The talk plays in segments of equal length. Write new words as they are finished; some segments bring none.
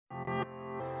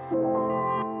Hello,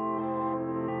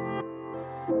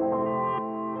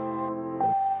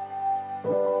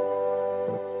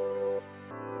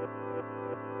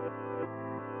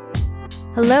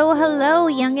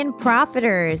 young and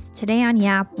profiters. Today on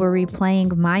Yap, we're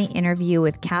replaying my interview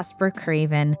with Caspar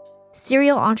Craven,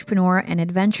 serial entrepreneur and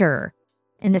adventurer.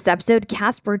 In this episode,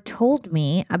 Caspar told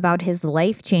me about his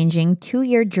life-changing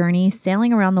 2-year journey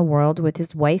sailing around the world with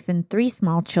his wife and 3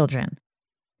 small children.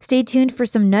 Stay tuned for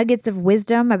some nuggets of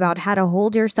wisdom about how to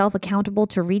hold yourself accountable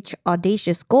to reach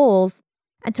audacious goals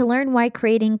and to learn why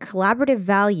creating collaborative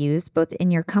values both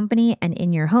in your company and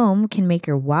in your home can make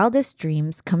your wildest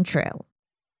dreams come true.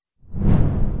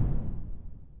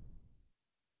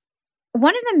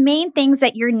 One of the main things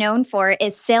that you're known for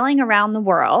is sailing around the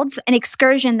world, an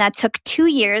excursion that took 2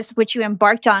 years, which you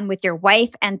embarked on with your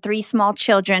wife and 3 small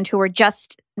children who were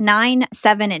just 9,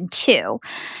 7, and 2.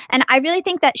 And I really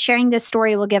think that sharing this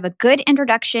story will give a good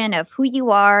introduction of who you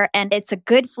are, and it's a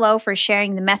good flow for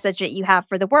sharing the message that you have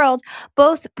for the world,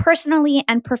 both personally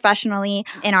and professionally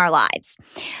in our lives.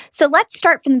 So let's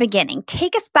start from the beginning.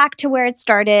 Take us back to where it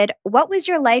started. What was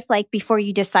your life like before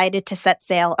you decided to set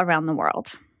sail around the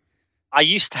world? I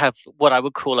used to have what I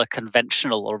would call a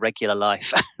conventional or regular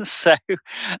life. So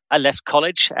I left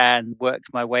college and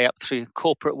worked my way up through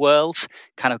corporate world,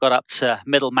 kind of got up to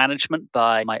middle management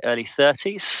by my early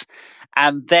 30s,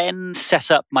 and then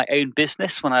set up my own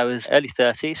business when I was early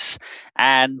 30s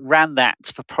and ran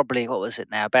that for probably,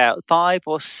 about 5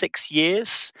 or 6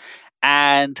 years.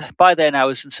 And by then I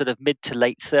was in sort of mid to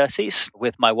late 30s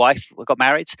with my wife. We got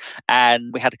married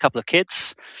and we had a couple of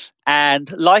kids.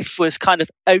 And life was kind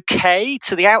of okay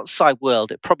to the outside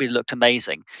world. It probably looked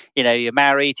amazing. You know, you're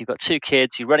married, you've got 2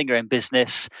 kids, you're running your own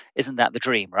business. Isn't that the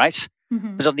dream, right?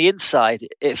 Mm-hmm. But on the inside,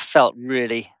 it felt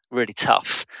really, really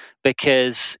tough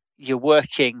because you're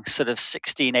working sort of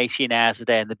 16, 18 hours a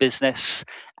day in the business.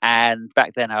 And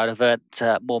back then I would have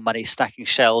earned more money stacking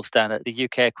shelves down at the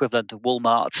UK equivalent of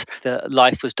Walmart. The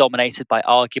life was dominated by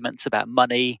arguments about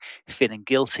money, feeling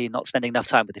guilty, not spending enough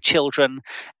time with the children.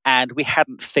 And we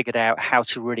hadn't figured out how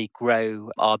to really grow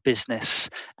our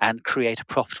business and create a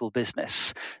profitable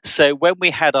business. So when we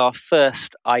had our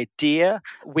first idea,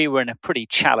 we were in a pretty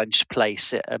challenged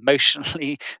place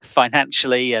emotionally,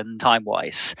 financially, and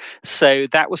time-wise. So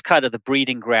that was kind of the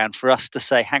breeding ground for us to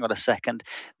say, hang on a second,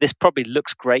 this probably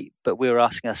looks great, but we were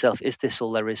asking ourselves, is this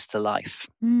all there is to life?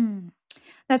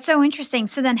 That's so interesting.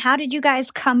 So then how did you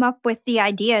guys come up with the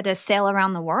idea to sail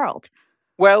around the world?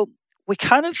 Well, we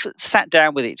kind of sat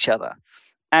down with each other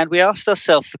and we asked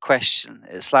ourselves the question,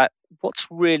 it's like, what's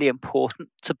really important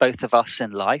to both of us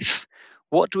in life?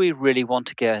 What do we really want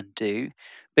to go and do?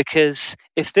 Because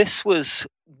if this was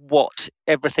what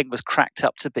everything was cracked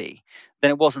up to be,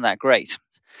 then it wasn't that great.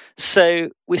 So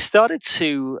we started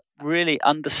to really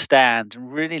understand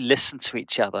and really listen to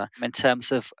each other in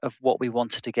terms of what we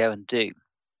wanted to go and do.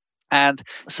 And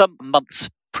some months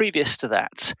previous to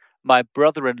that, my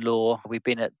brother-in-law, we'd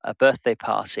been at a birthday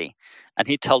party, and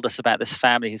he told us about this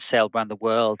family who'd sailed around the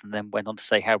world and then went on to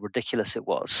say how ridiculous it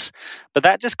was. But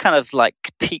that just kind of like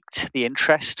piqued the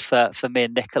interest for me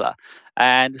and Nicola.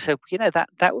 And we said,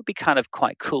 that would be kind of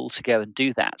quite cool to go and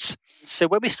do that. So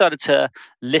when we started to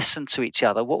listen to each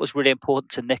other, what was really important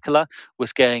to Nicola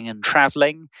was going and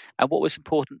traveling. And what was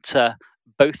important to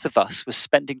both of us was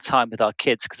spending time with our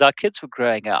kids, because our kids were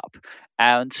growing up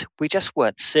and we just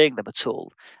weren't seeing them at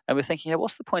all. And we're thinking,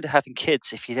 what's the point of having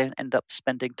kids if you don't end up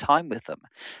spending time with them?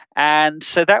 And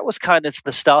so that was kind of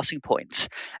the starting point.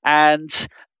 And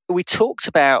we talked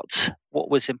about what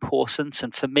was important.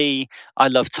 And for me, I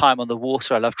love time on the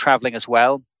water. I love traveling as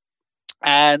well.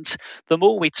 And the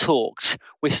more we talked,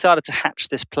 we started to hatch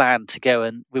this plan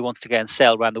we wanted to go and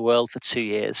sail around the world for 2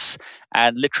 years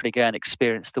and literally go and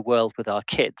experience the world with our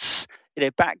kids.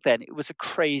 Back then it was a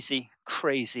crazy,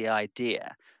 crazy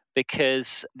idea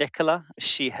because Nicola,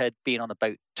 she had been on a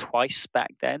boat twice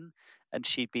back then and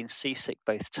she'd been seasick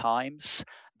both times.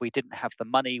 We didn't have the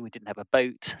money, we didn't have a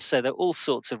boat. So there are all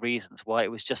sorts of reasons why it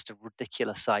was just a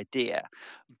ridiculous idea.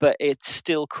 But it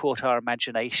still caught our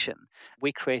imagination.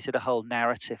 We created a whole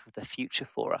narrative of the future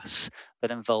for us that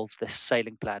involved this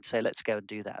sailing plan. So let's go and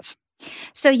do that.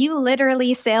 So you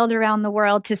literally sailed around the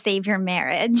world to save your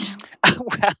marriage.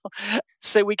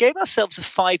 So we gave ourselves a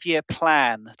 5-year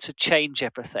plan to change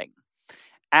everything.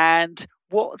 And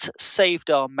what saved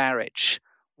our marriage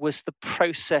was the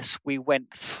process we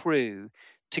went through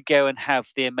to go and have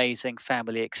the amazing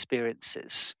family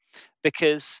experiences,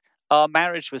 because our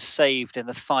marriage was saved in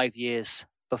the 5 years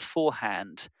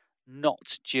beforehand,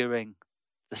 not during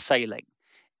the sailing.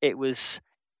 It was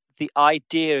the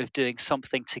idea of doing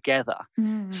something together.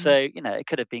 Mm. So, it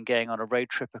could have been going on a road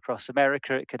trip across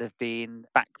America. It could have been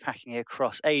backpacking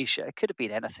across Asia. It could have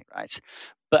been anything, right?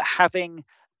 But having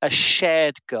a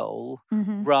shared goal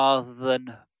Mm-hmm. rather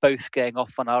than both going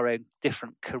off on our own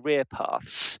different career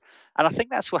paths. And I think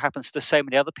that's what happens to so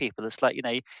many other people. It's like,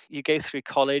 you go through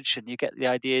college and you get the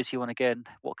ideas you want to go and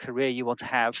what career you want to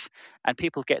have, and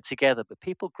people get together, but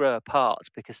people grow apart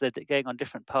because they're going on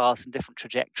different paths and different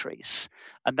trajectories.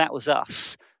 And that was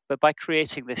us. But by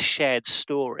creating this shared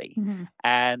story Mm-hmm.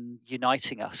 and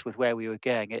uniting us with where we were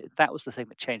going, that was the thing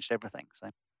that changed everything. So.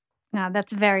 No,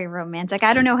 that's very romantic.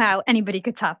 I don't know how anybody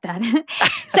could top that.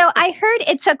 So I heard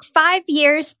it took 5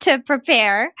 years to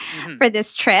prepare for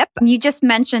this trip. You just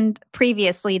mentioned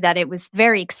previously that it was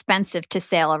very expensive to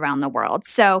sail around the world.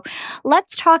 So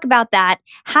let's talk about that.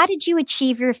 How did you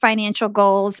achieve your financial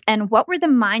goals, and what were the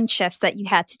mind shifts that you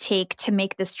had to take to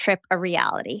make this trip a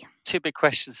reality? Two big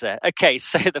questions there. Okay,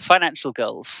 so the financial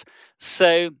goals.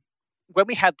 So when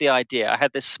we had the idea, I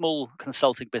had this small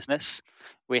consulting business.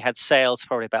 We had sales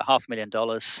probably about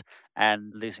 $500,000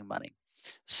 and losing money.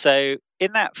 So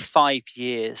in that 5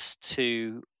 years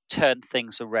to turn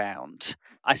things around,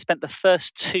 I spent the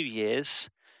first 2 years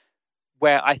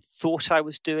where I thought I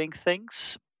was doing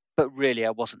things, but really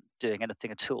I wasn't doing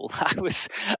anything at all. I was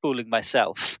fooling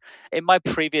myself. In my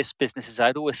previous businesses,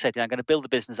 I'd always said, I'm going to build the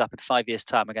business up in 5 years'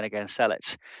 time, I'm going to go and sell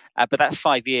it. But that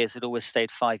 5 years had always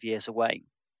stayed 5 years away.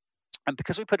 And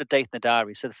because we put a date in the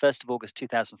diary, so the 1st of August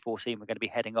 2014, we're going to be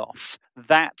heading off,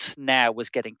 that now was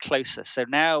getting closer. So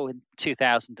now in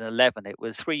 2011, it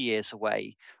was 3 years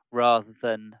away rather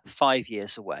than 5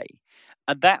 years away.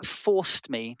 And that forced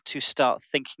me to start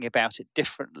thinking about it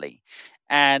differently.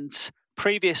 And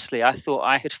previously, I thought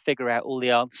I could figure out all the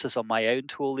answers on my own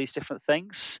to all these different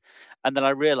things. And then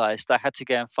I realized I had to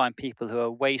go and find people who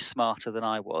are way smarter than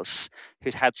I was,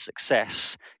 who'd had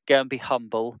success, go and be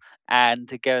humble, and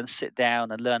to go and sit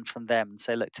down and learn from them and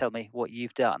say, look, tell me what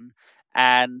you've done.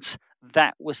 And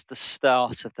that was the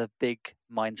start of the big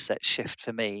mindset shift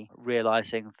for me,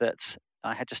 realizing that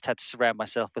I had just had to surround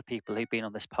myself with people who'd been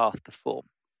on this path before.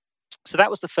 So that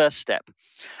was the first step.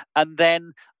 And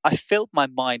then I filled my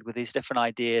mind with these different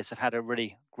ideas of how to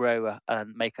really grow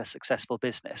and make a successful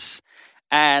business.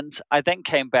 And I then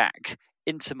came back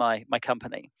into my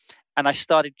company and I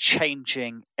started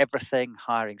changing everything,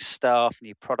 hiring staff,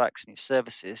 new products, new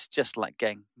services, just like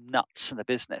going nuts in the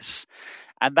business.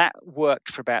 And that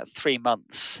worked for about 3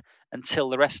 months until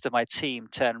the rest of my team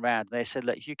turned around and they said,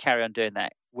 look, you carry on doing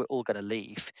that, we're all going to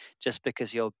leave just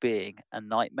because you're being a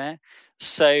nightmare.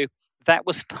 So that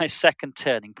was my second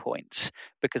turning point,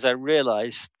 because I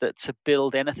realized that to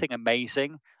build anything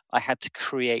amazing, I had to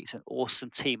create an awesome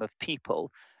team of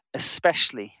people,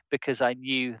 especially because I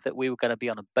knew that we were going to be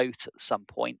on a boat at some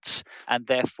point, and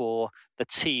therefore the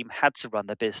team had to run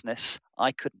the business.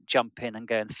 I couldn't jump in and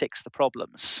go and fix the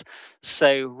problems.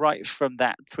 So right from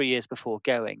that 3 years before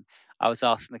going, I was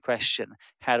asking the question,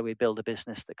 how do we build a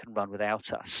business that can run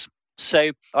without us?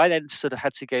 So I then sort of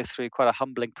had to go through quite a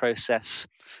humbling process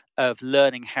of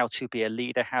learning how to be a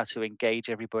leader, how to engage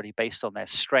everybody based on their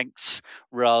strengths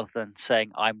rather than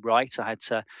saying I'm right. I had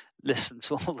to listen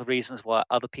to all the reasons why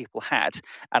other people had.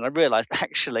 And I realized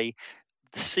actually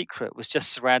the secret was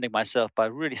just surrounding myself by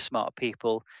really smart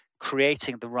people,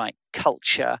 creating the right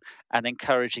culture and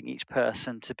encouraging each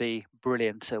person to be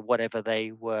brilliant at whatever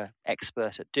they were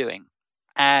expert at doing.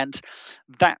 And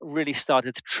that really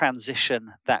started to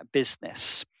transition that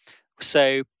business.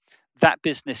 So that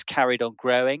business carried on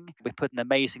growing. We put an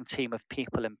amazing team of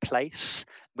people in place.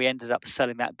 We ended up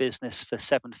selling that business for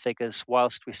 7 figures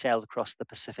whilst we sailed across the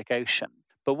Pacific Ocean.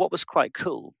 But what was quite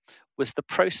cool was the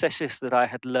processes that I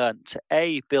had learned to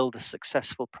A, build a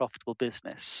successful, profitable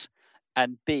business,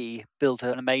 and B, build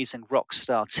an amazing rock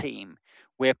star team.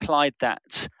 We applied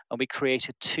that and we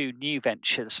created 2 new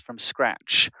ventures from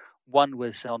scratch. One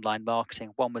was online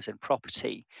marketing, one was in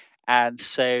property. And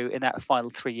so in that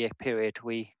final 3-year period,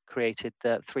 we created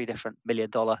 3 different $1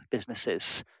 million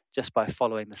businesses just by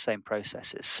following the same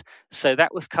processes. So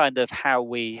that was kind of how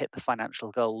we hit the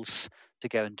financial goals to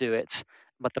go and do it.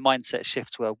 But the mindset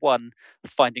shifts were 1,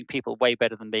 finding people way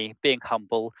better than me, being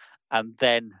humble, and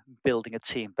then building a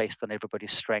team based on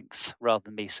everybody's strengths rather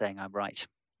than me saying I'm right.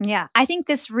 Yeah, I think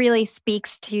this really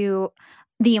speaks to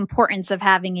the importance of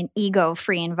having an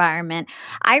ego-free environment.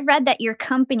 I read that your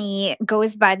company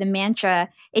goes by the mantra,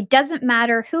 it doesn't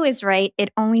matter who is right,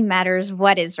 it only matters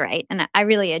what is right. And I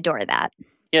really adore that.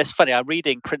 Yeah, it's funny. I'm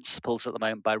reading Principles at the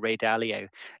moment by Ray Dalio,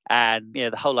 and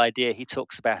the whole idea he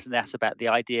talks about, and that's about the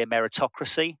idea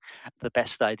meritocracy. The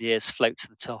best ideas float to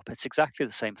the top. It's exactly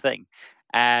the same thing.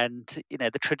 And,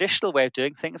 the traditional way of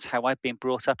doing things, how I've been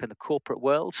brought up in the corporate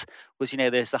world, was,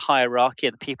 there's the hierarchy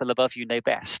and the people above you know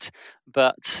best.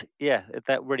 But yeah,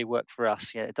 that really worked for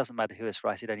us. It doesn't matter who is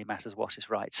right, it only matters what is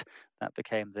right. That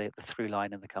became the through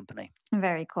line in the company.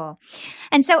 Very cool.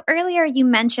 And so earlier you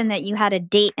mentioned that you had a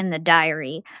date in the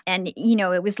diary and,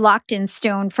 it was locked in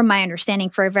stone from my understanding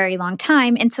for a very long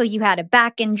time until you had a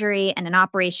back injury and an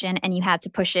operation and you had to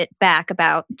push it back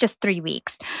about just 3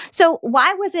 weeks. So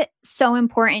why was it so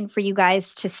important for you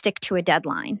guys to stick to a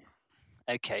deadline?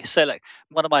 Okay, so look,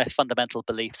 one of my fundamental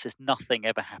beliefs is nothing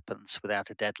ever happens without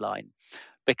a deadline,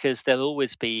 because there'll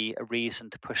always be a reason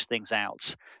to push things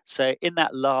out. So in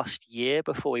that last year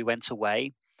before we went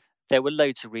away, there were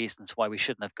loads of reasons why we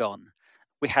shouldn't have gone.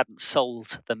 We hadn't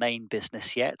sold the main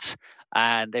business yet,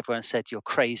 and everyone said, you're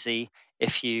crazy.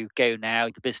 If you go now,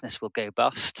 the business will go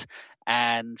bust.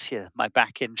 And my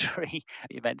back injury,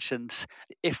 you mentioned,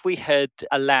 if we had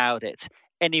allowed it,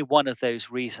 any one of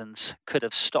those reasons could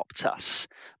have stopped us.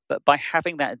 But by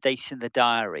having that date in the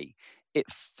diary,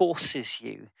 it forces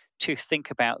you to think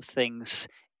about things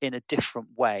in a different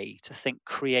way, to think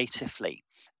creatively.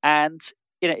 And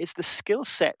it's the skill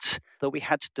set that we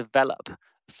had to develop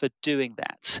for doing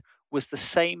that was the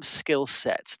same skill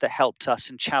set that helped us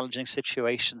in challenging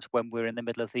situations when we're in the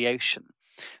middle of the ocean,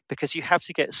 because you have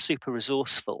to get super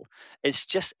resourceful. It's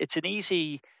an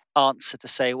easy answer to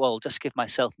say, well, just give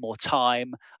myself more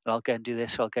time and I'll go and do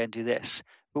this or I'll go and do this.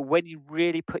 But when you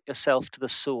really put yourself to the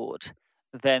sword,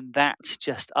 then that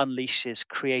just unleashes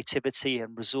creativity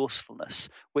and resourcefulness,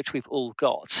 which we've all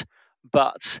got.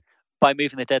 But by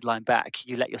moving the deadline back,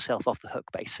 you let yourself off the hook,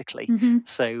 basically. Mm-hmm.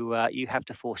 So you have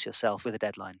to force yourself with a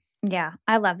deadline. Yeah,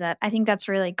 I love that. I think that's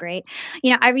really great.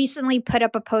 I recently put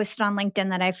up a post on LinkedIn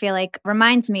that I feel like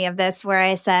reminds me of this, where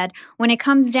I said, when it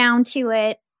comes down to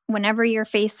it, whenever you're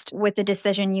faced with a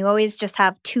decision, you always just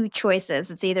have two choices.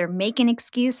 It's either make an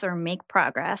excuse or make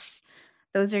progress.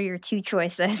 Those are your two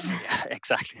choices. Yeah,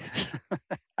 exactly.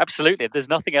 Absolutely. There's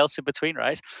nothing else in between,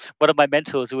 right? One of my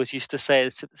mentors always used to say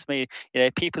to me,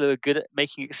 people who are good at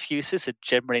making excuses are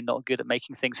generally not good at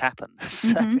making things happen.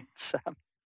 So it's,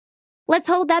 Let's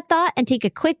hold that thought and take a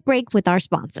quick break with our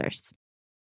sponsors.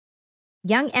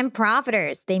 Young and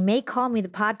Profiters, they may call me the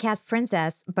podcast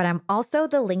princess, but I'm also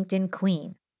the LinkedIn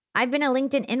queen. I've been a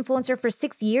LinkedIn influencer for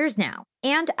 6 years now,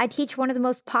 and I teach one of the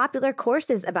most popular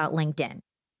courses about LinkedIn.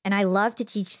 And I love to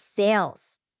teach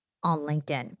sales on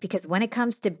LinkedIn because when it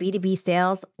comes to B2B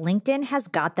sales, LinkedIn has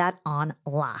got that on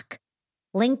lock.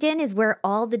 LinkedIn is where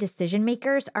all the decision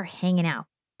makers are hanging out.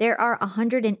 There are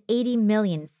 180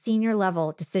 million senior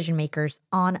level decision makers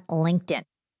on LinkedIn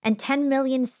and 10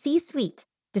 million C-suite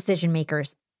decision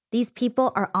makers. These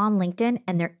people are on LinkedIn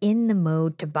and they're in the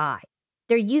mode to buy.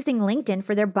 They're using LinkedIn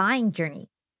for their buying journey,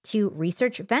 to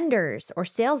research vendors or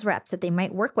sales reps that they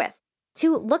might work with,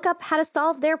 to look up how to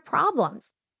solve their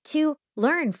problems, to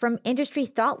learn from industry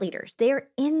thought leaders. They are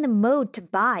in the mode to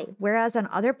buy, whereas on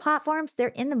other platforms, they're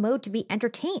in the mode to be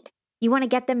entertained. You want to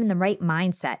get them in the right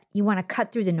mindset. You want to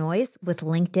cut through the noise with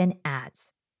LinkedIn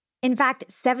ads. In fact,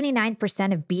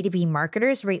 79% of B2B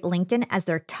marketers rate LinkedIn as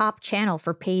their top channel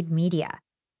for paid media.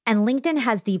 And LinkedIn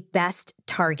has the best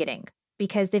targeting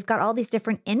because they've got all these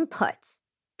different inputs.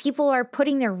 People are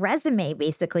putting their resume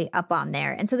basically up on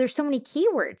there. And so there's so many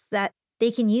keywords that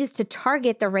they can use to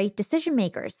target the right decision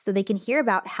makers so they can hear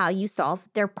about how you solve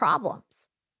their problems.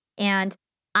 And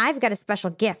I've got a special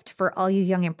gift for all you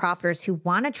young and profiters who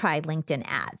want to try LinkedIn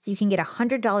ads. You can get a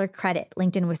 $100 credit.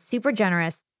 LinkedIn was super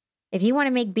generous. If you want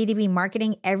to make B2B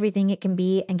marketing everything it can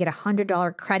be and get a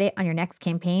 $100 credit on your next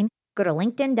campaign, go to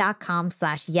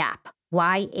linkedin.com/YAP,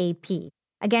 YAP.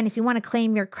 Again, if you want to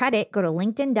claim your credit, go to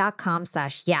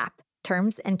linkedin.com/YAP.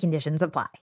 Terms and conditions apply.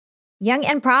 Young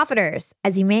and Profiters,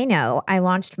 as you may know, I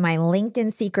launched my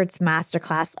LinkedIn Secrets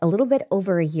Masterclass a little bit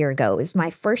over a year ago. It was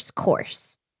my first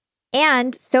course.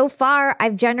 And so far,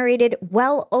 I've generated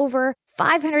well over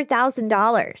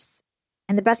 $500,000.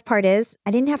 And the best part is,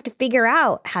 I didn't have to figure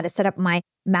out how to set up my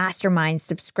mastermind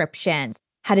subscriptions,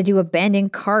 how to do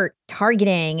abandoned cart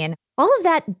targeting, and all of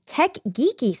that tech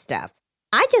geeky stuff.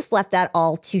 I just left that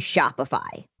all to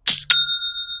Shopify.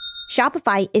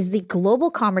 Shopify is the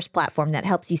global commerce platform that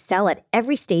helps you sell at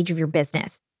every stage of your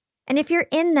business. And if you're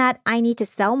in that I need to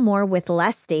sell more with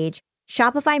less stage,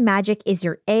 Shopify Magic is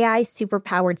your AI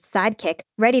superpowered sidekick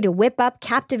ready to whip up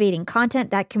captivating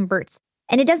content that converts.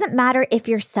 And it doesn't matter if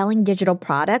you're selling digital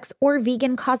products or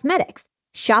vegan cosmetics.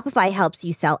 Shopify helps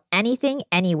you sell anything,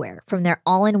 anywhere, from their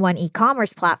all-in-one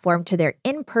e-commerce platform to their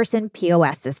in-person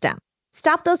POS system.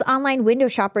 Stop those online window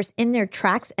shoppers in their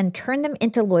tracks and turn them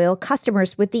into loyal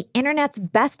customers with the internet's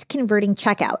best converting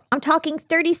checkout. I'm talking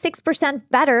 36%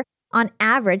 better on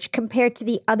average compared to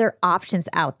the other options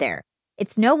out there.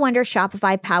 It's no wonder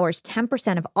Shopify powers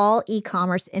 10% of all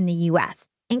e-commerce in the US,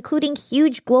 including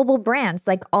huge global brands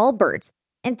like Allbirds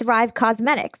and Thrive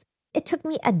Cosmetics. It took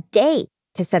me a day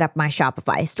to set up my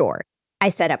Shopify store. I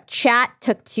set up chat,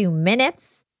 took 2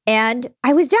 minutes, and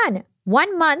I was done.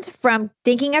 1 month from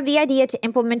thinking of the idea to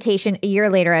implementation, a year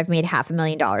later, I've made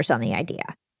 $500,000 on the idea.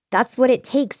 That's what it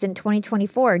takes in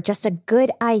 2024, just a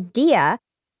good idea,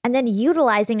 and then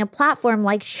utilizing a platform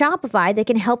like Shopify that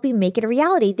can help you make it a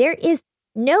reality. There is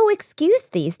no excuse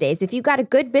these days. If you've got a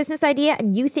good business idea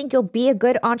and you think you'll be a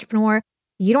good entrepreneur,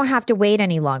 you don't have to wait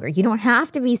any longer. You don't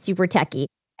have to be super techie,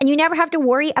 and you never have to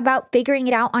worry about figuring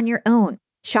it out on your own.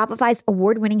 Shopify's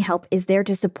award-winning help is there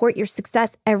to support your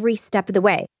success every step of the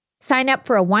way. Sign up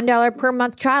for a $1 per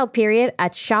month trial period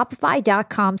at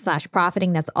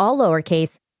shopify.com/profiting. That's all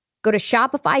lowercase. Go to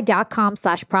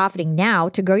shopify.com/profiting now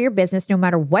to grow your business no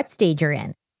matter what stage you're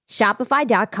in.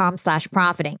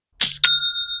 Shopify.com/profiting.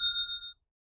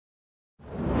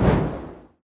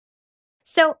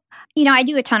 So, I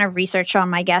do a ton of research on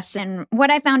my guests. And what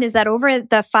I found is that over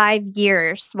the 5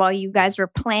 years while you guys were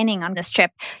planning on this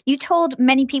trip, you told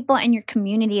many people in your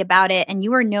community about it. And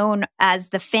you were known as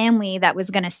the family that was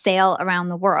going to sail around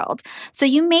the world. So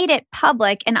you made it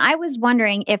public. And I was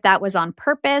wondering if that was on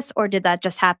purpose or did that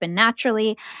just happen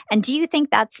naturally? And do you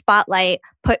think that spotlight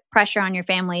put pressure on your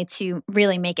family to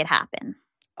really make it happen?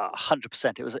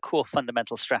 100%. It was a core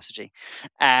fundamental strategy.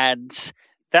 And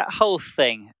that whole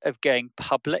thing of going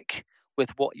public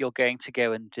with what you're going to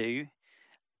go and do,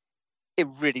 it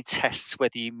really tests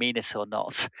whether you mean it or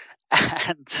not.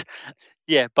 And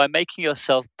by making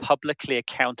yourself publicly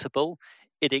accountable,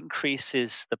 it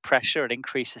increases the pressure, it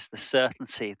increases the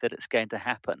certainty that it's going to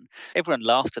happen. Everyone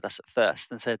laughed at us at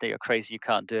first and said, "You're crazy, you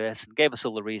can't do it," and gave us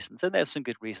all the reasons. And there's some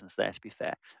good reasons there, to be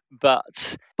fair.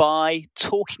 But by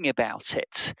talking about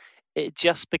it, it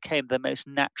just became the most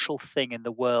natural thing in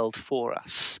the world for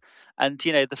us. And,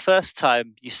 the first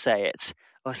time you say it,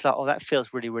 I was like, oh, that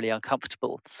feels really, really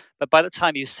uncomfortable. But by the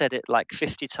time you said it like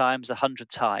 50 times, 100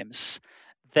 times,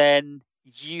 then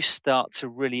you start to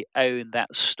really own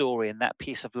that story and that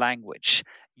piece of language.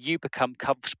 You become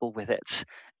comfortable with it.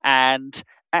 And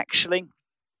actually,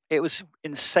 it was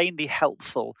insanely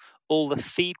helpful, all the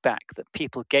feedback that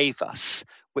people gave us,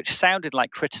 which sounded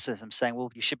like criticism, saying, well,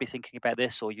 you should be thinking about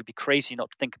this, or you'd be crazy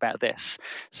not to think about this.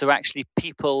 So actually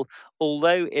people,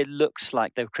 although it looks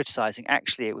like they were criticizing,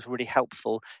 actually it was really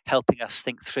helpful, helping us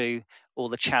think through all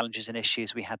the challenges and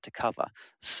issues we had to cover.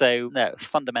 So no,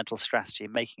 fundamental strategy,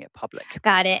 making it public.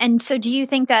 Got it. And so do you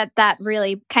think that that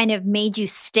really kind of made you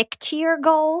stick to your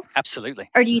goal? Absolutely.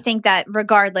 Or do you think that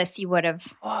regardless you would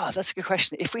have? Oh, that's a good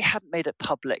question. If we hadn't made it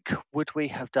public, would we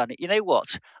have done it? You know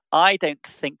what? I don't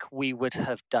think we would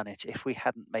have done it if we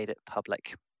hadn't made it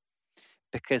public.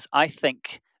 Because I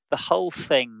think the whole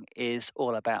thing is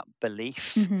all about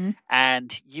belief. Mm-hmm.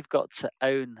 And you've got to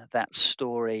own that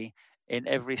story in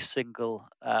every single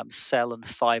cell and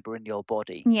fiber in your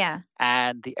body. Yeah.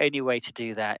 And the only way to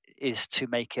do that is to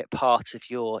make it part of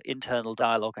your internal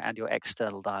dialogue and your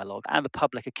external dialogue, and the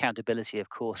public accountability, of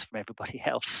course, from everybody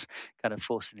else kind of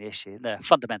forcing the issue. No,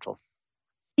 fundamental.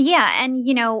 Yeah. And,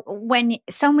 when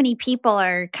so many people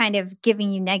are kind of giving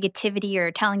you negativity or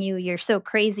telling you you're so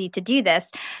crazy to do this,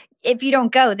 if you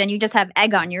don't go, then you just have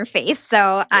egg on your face.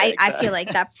 So exactly. I feel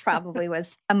like that probably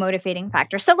was a motivating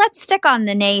factor. So let's stick on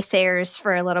the naysayers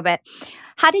for a little bit.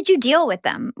 How did you deal with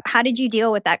them? How did you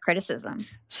deal with that criticism?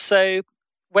 So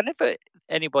whenever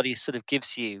anybody sort of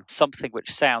gives you something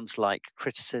which sounds like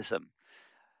criticism,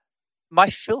 my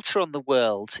filter on the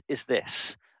world is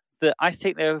this, that I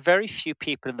think there are very few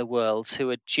people in the world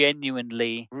who are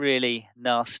genuinely really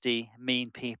nasty, mean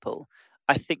people.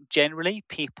 I think generally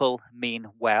people mean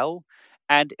well.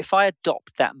 And if I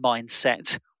adopt that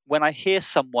mindset, when I hear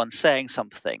someone saying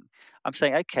something, I'm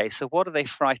saying, okay, so what are they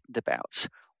frightened about?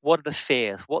 What are the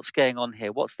fears? What's going on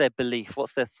here? What's their belief?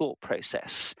 What's their thought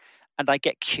process? And I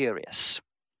get curious.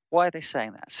 Why are they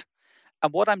saying that?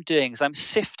 And what I'm doing is I'm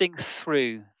sifting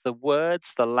through the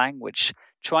words, the language,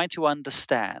 trying to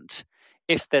understand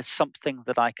if there's something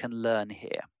that I can learn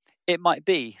here. It might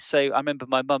be. So I remember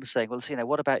my mum saying, well,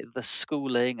 what about the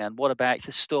schooling and what about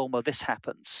the storm or this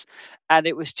happens? And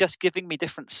it was just giving me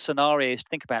different scenarios to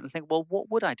think about and think, well, what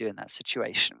would I do in that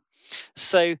situation?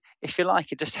 So if you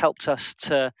like, it just helped us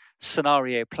to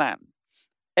scenario plan.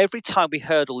 Every time we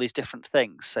heard all these different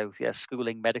things, so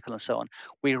schooling, medical and so on,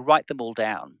 we write them all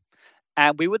down.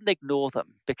 And we wouldn't ignore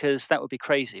them because that would be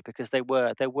crazy, because there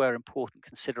were important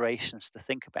considerations to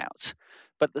think about.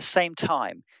 But at the same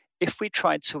time, if we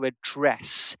tried to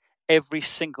address every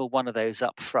single one of those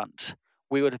up front,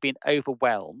 we would have been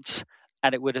overwhelmed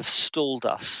and it would have stalled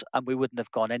us and we wouldn't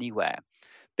have gone anywhere.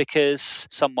 Because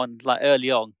someone like early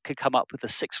on could come up with the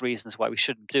 6 reasons why we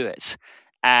shouldn't do it.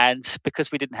 And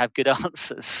because we didn't have good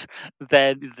answers,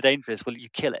 then the danger is, well, you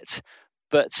kill it.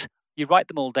 But you write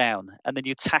them all down and then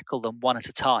you tackle them one at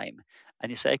a time. And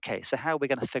you say, okay, so how are we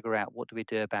going to figure out what do we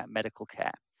do about medical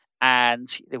care?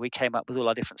 And we came up with all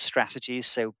our different strategies.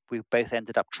 So we both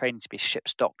ended up training to be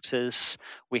ship's doctors.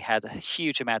 We had a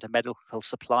huge amount of medical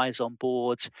supplies on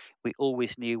board. We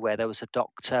always knew where there was a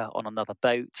doctor on another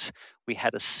boat. We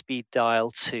had a speed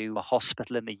dial to a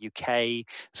hospital in the UK.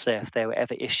 So if there were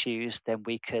ever issues, then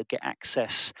we could get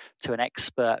access to an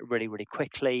expert really, really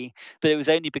quickly. But it was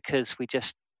only because we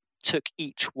just took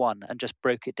each one and just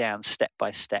broke it down step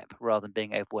by step rather than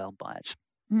being overwhelmed by it.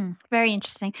 Very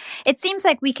interesting. It seems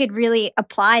like we could really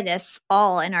apply this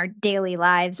all in our daily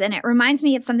lives. And it reminds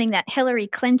me of something that Hillary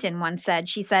Clinton once said.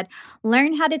 She said,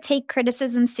 learn how to take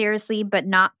criticism seriously, but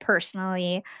not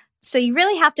personally. So you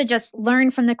really have to just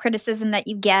learn from the criticism that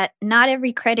you get. Not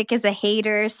every critic is a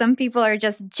hater. Some people are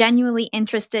just genuinely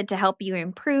interested to help you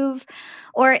improve,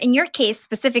 or in your case,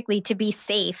 specifically to be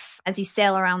safe as you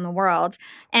sail around the world.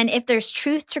 And if there's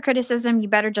truth to criticism, you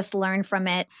better just learn from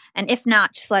it. And if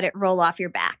not, just let it roll off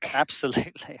your back.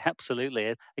 Absolutely.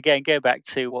 Absolutely. Again, go back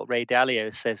to what Ray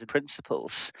Dalio says in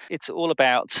Principles. It's all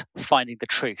about finding the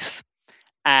truth.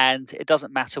 And it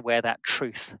doesn't matter where that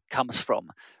truth comes from.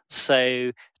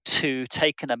 So to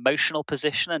take an emotional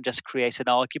position and just create an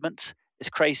argument is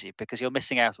crazy because you're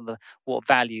missing out on what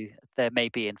value there may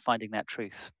be in finding that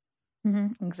truth.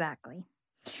 Exactly.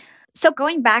 So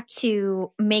going back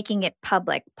to making it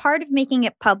public, part of making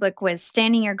it public was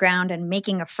standing your ground and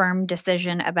making a firm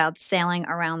decision about sailing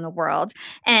around the world.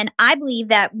 And I believe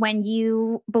that when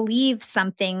you believe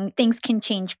something, things can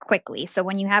change quickly. So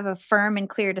when you have a firm and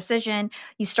clear decision,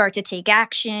 you start to take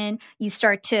action, you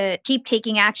start to keep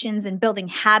taking actions and building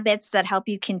habits that help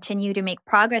you continue to make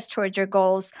progress towards your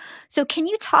goals. So can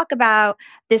you talk about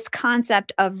this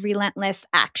concept of relentless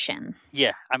action?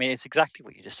 Yeah, I mean, it's exactly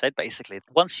what you just said, basically.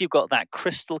 Once you've got that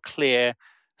crystal clear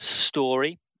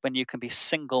story, when you can be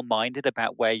single-minded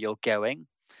about where you're going,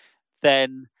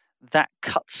 then that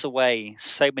cuts away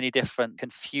so many different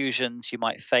confusions you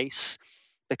might face,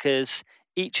 because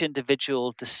each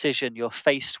individual decision you're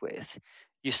faced with,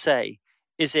 you say,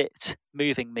 is it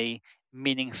moving me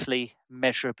meaningfully,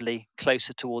 measurably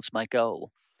closer towards my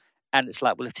goal? And it's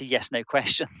like, well, it's a yes, no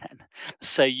question then.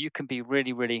 So you can be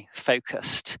really, really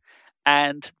focused.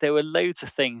 And there were loads of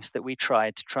things that we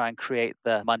tried to try and create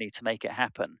the money to make it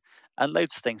happen. And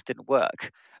loads of things didn't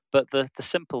work. But the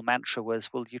simple mantra was,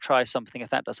 well, you try something. If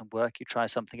that doesn't work, you try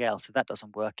something else. If that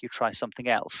doesn't work, you try something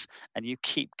else. And you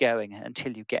keep going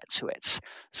until you get to it.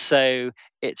 So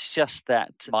it's just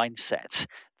that mindset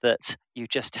that you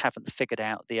just haven't figured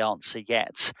out the answer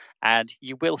yet. And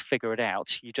you will figure it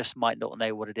out. You just might not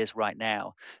know what it is right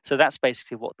now. So that's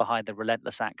basically what behind the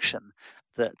relentless action,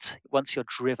 that once you're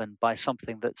driven by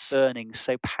something that's burning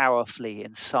so powerfully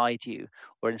inside you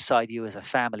or inside you as a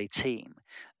family team,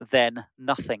 then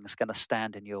nothing's going to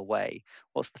stand in your way.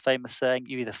 What's the famous saying?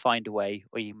 You either find a way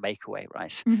or you make a way,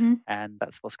 right? And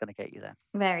that's what's going to get you there.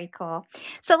 Very cool.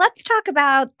 So let's talk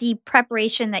about the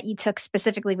preparation that you took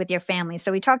specifically with your family.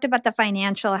 So we talked about the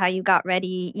financial, how you got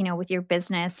ready, with your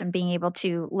business and being able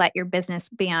to let your business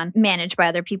be managed by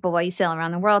other people while you sail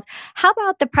around the world. How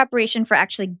about the preparation for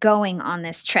actually going on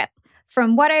this trip?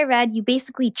 From what I read, you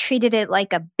basically treated it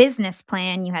like a business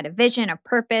plan. You had a vision, a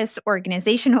purpose,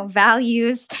 organizational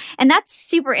values, and that's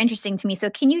super interesting to me. So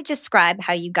can you describe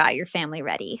how you got your family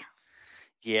ready?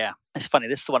 Yeah, it's funny.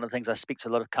 This is one of the things I speak to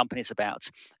a lot of companies about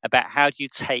how do you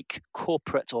take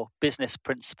corporate or business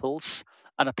principles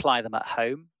and apply them at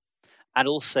home? And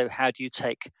also, how do you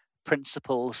take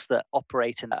principles that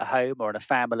operate in a home or in a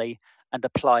family and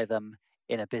apply them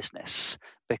in a business?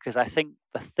 Because I think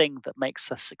the thing that makes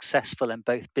us successful in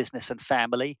both business and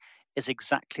family is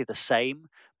exactly the same.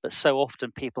 But so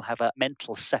often people have a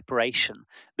mental separation.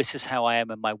 This is how I am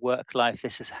in my work life.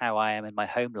 This is how I am in my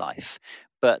home life.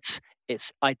 But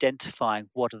it's identifying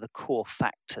what are the core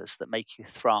factors that make you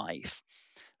thrive.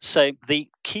 So the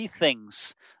key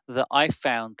things that I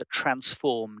found that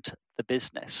transformed the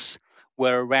business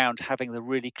were around having the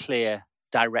really clear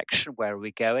direction, where are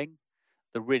we going,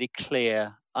 the really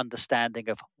clear understanding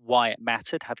of why it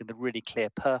mattered, having the really clear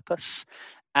purpose,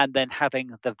 and then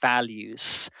having the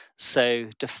values. So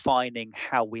defining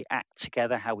how we act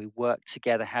together, how we work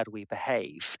together, how do we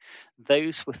behave.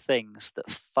 Those were things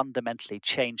that fundamentally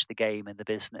changed the game in the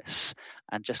business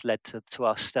and just led to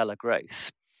our stellar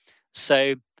growth.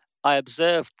 So I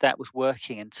observed that was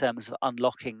working in terms of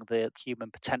unlocking the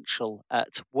human potential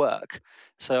at work.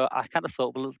 So I kind of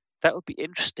thought, well, that would be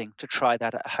interesting to try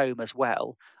that at home as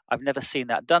well. I've never seen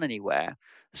that done anywhere.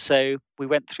 So we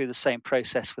went through the same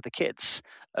process with the kids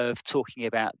of talking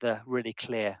about the really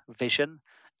clear vision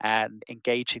and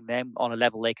engaging them on a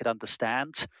level they could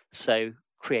understand. So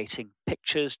creating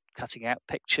pictures, cutting out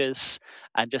pictures,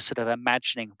 and just sort of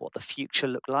imagining what the future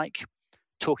looked like.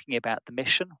 Talking about the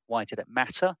mission, why did it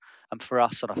matter? And for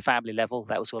us on a family level,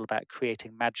 that was all about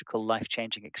creating magical,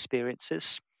 life-changing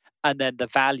experiences. And then the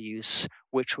values,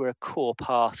 which were a core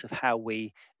part of how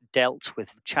we dealt with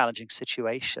challenging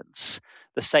situations.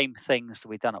 The same things that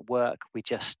we'd done at work, we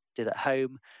just did at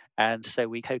home. And so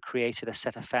we co-created a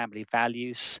set of family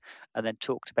values and then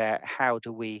talked about how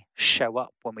do we show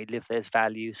up when we live those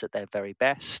values at their very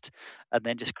best, and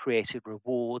then just created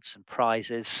rewards and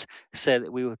prizes so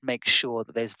that we would make sure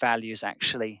that those values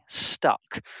actually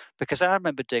stuck. Because I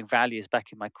remember doing values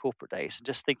back in my corporate days and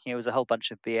just thinking it was a whole bunch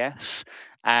of BS,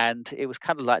 and it was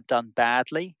kind of like done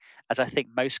badly, as I think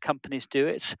most companies do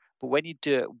it. But when you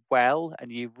do it well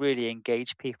and you really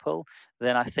engage people,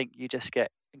 then I think you just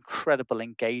get incredible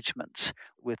engagement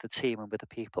with the team and with the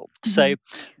people. Mm-hmm. So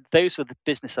those were the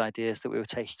business ideas that we were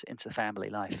taking into family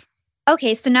life.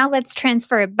 Okay, so now let's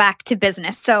transfer it back to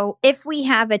business. So if we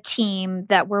have a team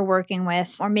that we're working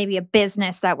with, or maybe a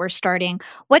business that we're starting,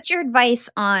 what's your advice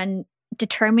on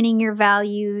determining your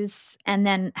values and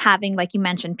then having, like you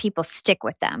mentioned, people stick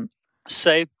with them?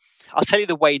 So I'll tell you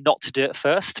the way not to do it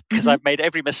first, because I've made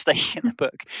every mistake in the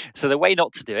book. So the way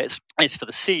not to do it is for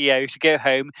the CEO to go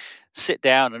home, sit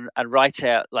down and write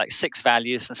out like 6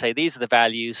 values and say, these are the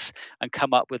values, and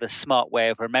come up with a smart way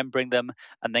of remembering them,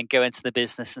 and then go into the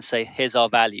business and say, here's our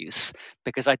values.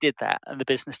 Because I did that, and the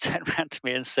business turned around to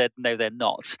me and said, no, they're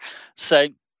not. So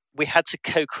we had to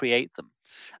co-create them.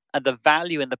 And the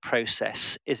value in the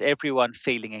process is everyone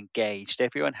feeling engaged,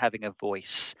 everyone having a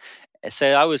voice. So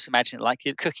I was imagining like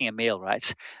you're cooking a meal,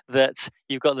 right? That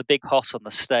you've got the big pot on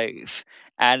the stove.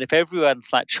 And if everyone's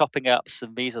like chopping up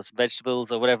some meat or some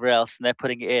vegetables or whatever else, and they're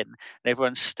putting it in, and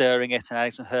everyone's stirring it and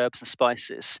adding some herbs and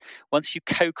spices, once you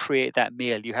co-create that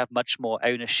meal, you have much more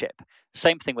ownership.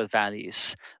 Same thing with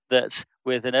values, that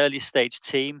with an early stage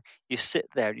team, you sit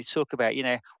there and you talk about,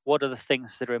 what are the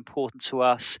things that are important to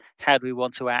us? How do we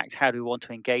want to act? How do we want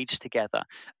to engage together?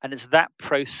 And it's that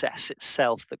process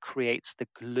itself that creates the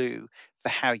glue for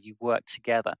how you work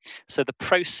together. So the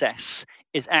process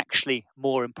is actually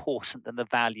more important than the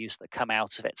values that come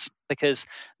out of it, because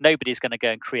nobody's going to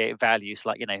go and create values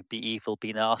like, be evil,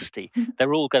 be nasty.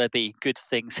 They're all going to be good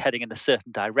things heading in a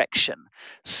certain direction.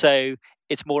 So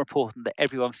it's more important that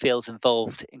everyone feels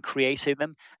involved in creating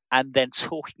them, and then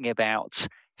talking about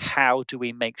how do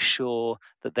we make sure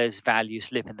that those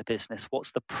values live in the business?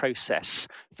 What's the process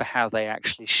for how they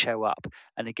actually show up?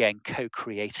 And again,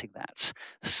 co-creating that.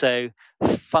 So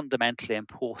fundamentally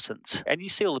important. And you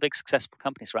see all the big successful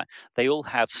companies, right? They all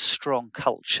have strong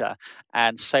culture,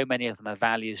 and so many of them are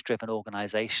values-driven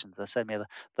organizations. There's so many of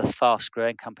the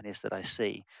fast-growing companies that I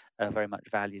see are very much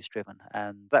values-driven.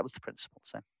 And that was the principle.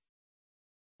 So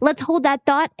let's hold that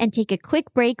thought and take a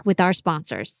quick break with our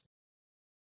sponsors.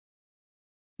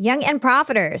 Young and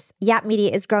Profiters. Yap Media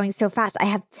is growing so fast. I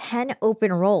have 10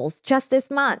 open roles just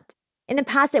this month. In the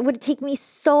past, it would take me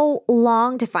so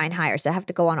long to find hires. I have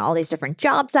to go on all these different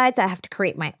job sites. I have to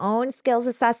create my own skills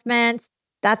assessments.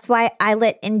 That's why I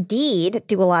let Indeed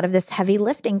do a lot of this heavy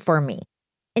lifting for me.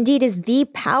 Indeed is the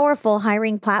powerful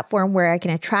hiring platform where I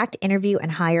can attract, interview,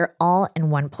 and hire all in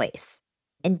one place.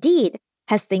 Indeed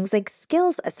has things like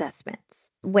skills assessments,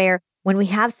 where when we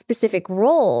have specific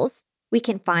roles, we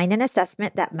can find an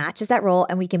assessment that matches that role,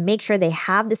 and we can make sure they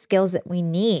have the skills that we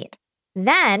need.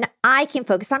 Then I can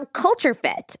focus on culture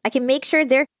fit. I can make sure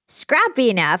they're scrappy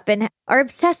enough and are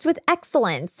obsessed with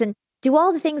excellence, and do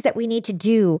all the things that we need to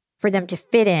do for them to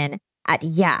fit in at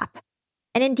Yap.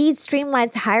 And Indeed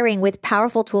streamlines hiring with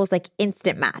powerful tools like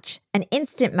Instant Match. An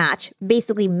Instant Match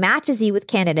basically matches you with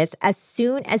candidates as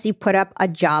soon as you put up a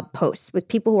job post with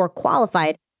people who are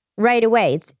qualified right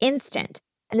away. It's instant.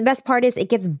 And the best part is it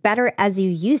gets better as you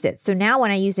use it. So now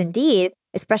when I use Indeed,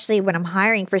 especially when I'm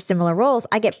hiring for similar roles,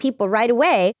 I get people right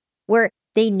away where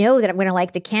they know that I'm going to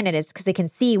like the candidates because they can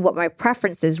see what my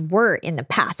preferences were in the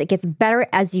past. It gets better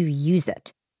as you use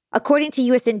it. According to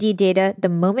US Indeed data, the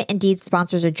moment Indeed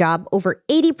sponsors a job, over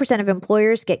 80% of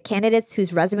employers get candidates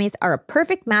whose resumes are a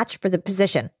perfect match for the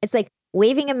position. It's like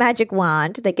waving a magic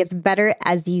wand that gets better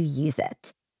as you use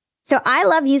it. So I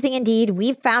love using Indeed.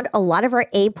 We've found a lot of our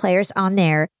A players on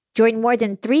there. Join more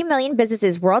than 3 million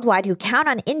businesses worldwide who count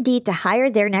on Indeed to hire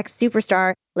their next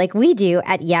superstar like we do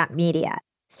at Yap Media.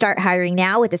 Start hiring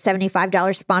now with a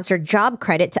 $75 sponsored job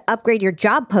credit to upgrade your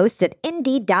job post at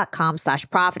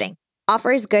Indeed.com/profiting.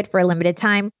 Offer is good for a limited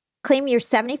time. Claim your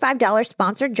 $75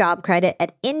 sponsored job credit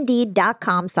at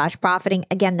Indeed.com/profiting.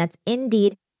 Again, that's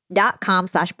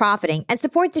Indeed.com/profiting. And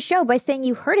support the show by saying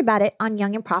you heard about it on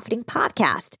Young and Profiting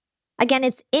Podcast. Again,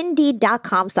 it's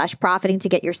Indeed.com/profiting to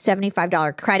get your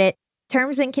 $75 credit.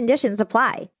 Terms and conditions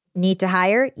apply. Need to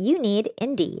hire? You need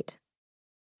Indeed.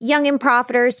 Young and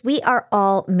Profiters, we are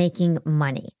all making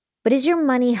money. But is your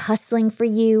money hustling for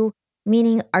you?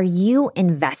 Meaning, are you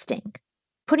investing?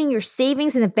 Putting your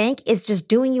savings in the bank is just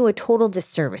doing you a total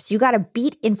disservice. You got to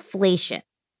beat inflation.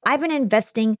 I've been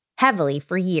investing heavily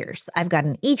for years. I've got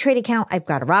an E-Trade account. I've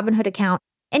got a Robinhood account.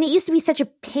 And it used to be such a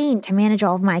pain to manage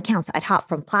all of my accounts. I'd hop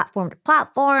from platform to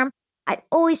platform. I'd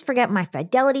always forget my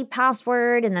Fidelity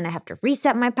password, and then I have to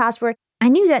reset my password. I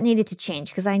knew that needed to change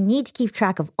because I need to keep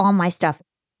track of all my stuff.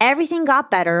 Everything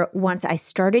got better once I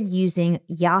started using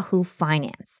Yahoo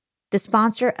Finance, the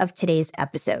sponsor of today's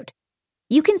episode.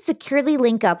 You can securely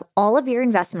link up all of your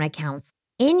investment accounts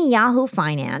in Yahoo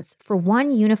Finance for one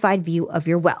unified view of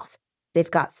your wealth. They've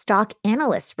got stock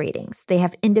analyst ratings. They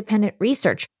have independent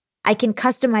research. I can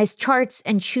customize charts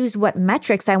and choose what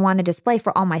metrics I want to display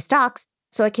for all my stocks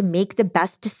so I can make the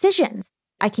best decisions.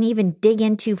 I can even dig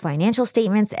into financial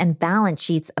statements and balance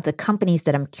sheets of the companies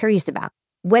that I'm curious about.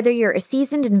 Whether you're a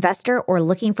seasoned investor or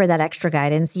looking for that extra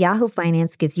guidance, Yahoo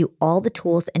Finance gives you all the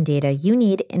tools and data you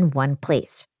need in one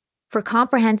place. For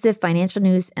comprehensive financial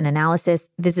news and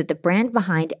analysis, visit the brand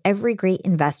behind every great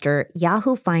investor,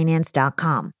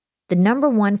 yahoofinance.com, the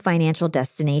 #1 financial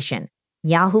destination,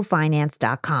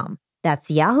 yahoofinance.com. That's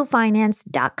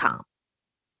yahoofinance.com.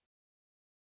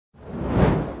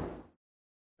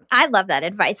 I love that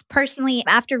advice. Personally,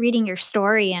 after reading your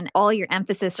story and all your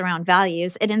emphasis around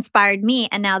values, it inspired me.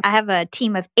 And now I have a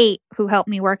team of 8 who help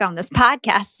me work on this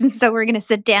podcast. And so we're going to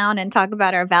sit down and talk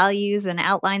about our values and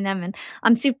outline them. And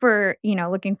I'm super,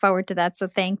 looking forward to that. So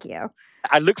thank you.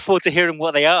 I look forward to hearing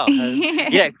what they are.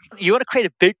 You want to create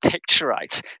a big picture,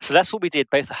 right? So that's what we did,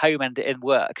 both at home and in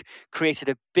work. Created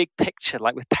a big picture,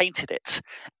 like we painted it.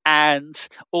 And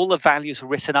all the values were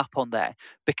written up on there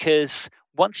because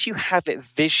once you have it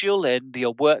visual in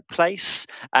your workplace,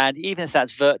 and even if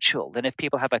that's virtual, then if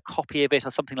people have a copy of it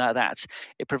or something like that,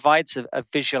 it provides a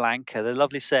visual anchor. The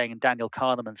lovely saying in Daniel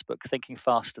Kahneman's book, Thinking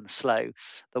Fast and Slow,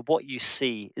 that what you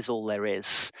see is all there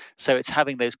is. So it's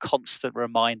having those constant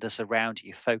reminders around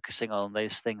you, focusing on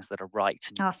those things that are right.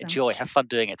 And awesome. Enjoy, have fun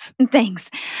doing it. Thanks.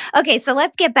 Okay, so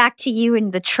let's get back to you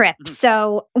and the trip.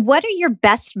 So what are your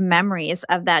best memories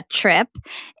of that trip?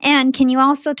 And can you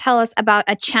also tell us about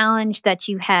a challenge that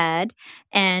you had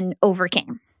and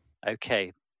overcame?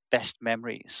 Okay, best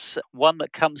memories. One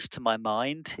that comes to my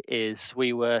mind is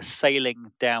we were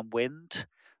sailing downwind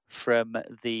from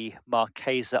the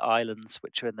Marquesa Islands,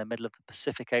 which are in the middle of the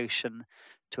Pacific Ocean,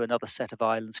 to another set of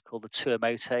islands called the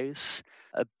Tuamotus.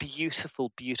 A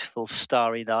beautiful, beautiful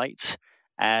starry night.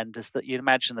 And as you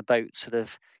imagine the boat sort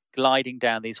of gliding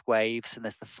down these waves, and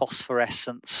there's the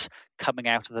phosphorescence coming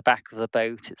out of the back of the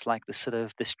boat. It's like this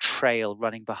trail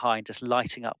running behind, just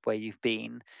lighting up where you've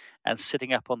been. And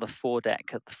sitting up on the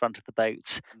foredeck at the front of the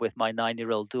boat with my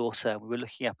 9-year-old daughter, we were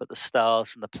looking up at the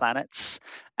stars and the planets,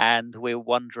 and we were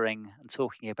wondering and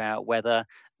talking about whether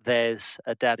there's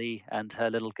a daddy and her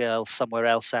little girl somewhere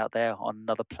else out there on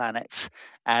another planet,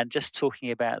 and just talking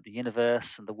about the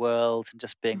universe and the world and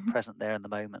just being present there in the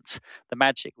moment. The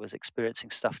magic was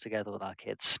experiencing stuff together with our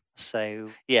kids.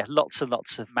 So yeah, lots and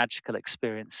lots of magical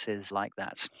experiences like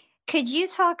that. Could you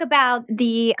talk about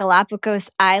the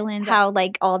Galapagos Islands, how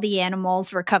all the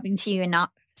animals were coming to you and not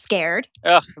scared?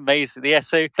 Oh, amazing. Yeah,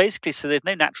 so basically, there's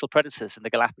no natural predators in the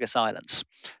Galapagos Islands.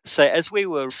 So as we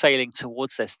were sailing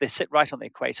towards this, they sit right on the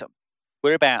equator.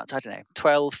 We're about,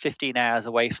 12, 15 hours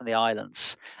away from the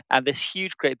islands. And this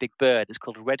huge, great big bird is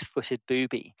called a red-footed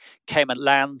booby, came and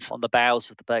lands on the bows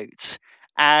of the boat.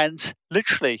 And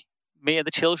literally, me and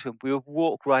the children, we would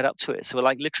walk right up to it. So we're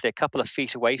literally a couple of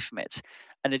feet away from it.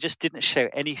 And it just didn't show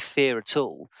any fear at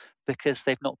all because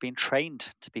they've not been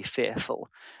trained to be fearful.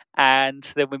 And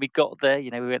then when we got there, we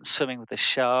went swimming with the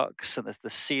sharks, and there's the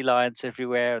sea lions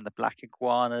everywhere, and the black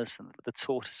iguanas and the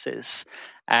tortoises.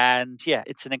 And yeah,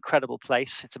 it's an incredible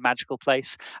place. It's a magical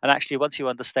place. And actually, once you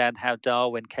understand how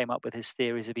Darwin came up with his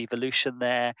theories of evolution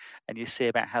there, and you see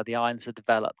about how the islands are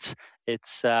developed,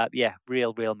 it's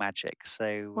real magic.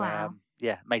 So wow.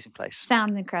 Amazing place.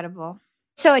 Sounds incredible.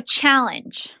 So a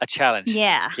challenge.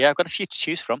 Yeah, I've got a few to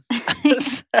choose from.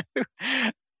 So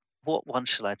what one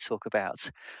shall I talk about?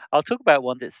 I'll talk about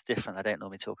one that's different I don't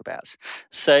normally talk about.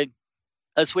 So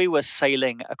As we were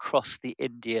sailing across the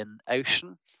Indian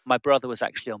Ocean, my brother was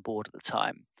actually on board at the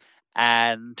time,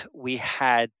 and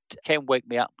came wake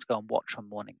me up to go and watch one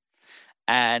morning.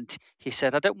 And he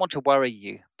said, "I don't want to worry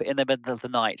you, but in the middle of the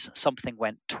night, something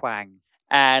went twang."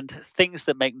 And things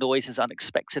that make noises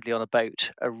unexpectedly on a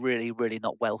boat are really, really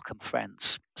not welcome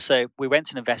friends. So we went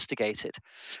and investigated,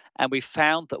 and we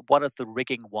found that one of the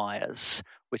rigging wires,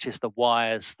 which is the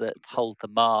wires that hold the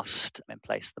mast in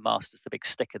place, the mast is the big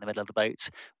stick in the middle of the boat,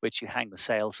 which you hang the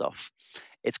sails off.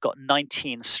 It's got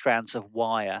 19 strands of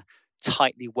wire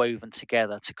tightly woven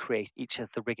together to create each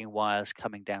of the rigging wires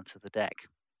coming down to the deck.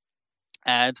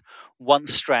 And one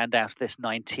strand out of this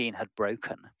 19 had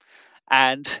broken.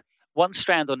 And one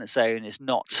strand on its own is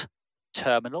not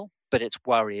terminal, but it's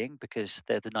worrying because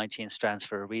they're the 19 strands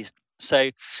for a reason.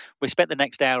 So we spent the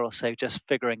next hour or so just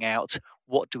figuring out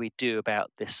what do we do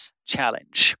about this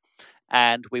challenge.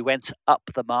 And we went up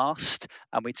the mast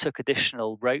and we took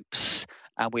additional ropes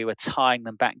and we were tying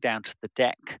them back down to the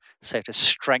deck, so to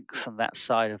strengthen that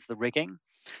side of the rigging.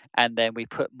 And then we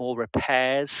put more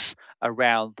repairs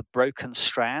around the broken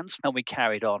strands and we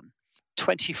carried on.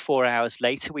 24 hours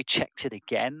later, we checked it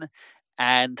again,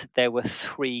 and there were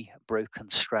 3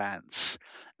 broken strands.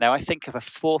 Now, I think if a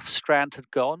 4th strand had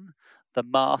gone, the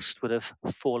mast would have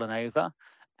fallen over,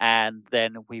 and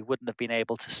then we wouldn't have been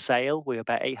able to sail. We were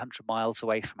about 800 miles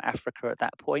away from Africa at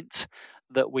that point,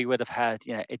 that we would have had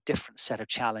a different set of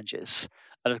challenges.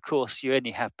 And of course, you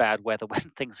only have bad weather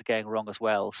when things are going wrong as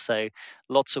well. So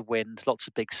lots of wind, lots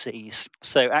of big seas.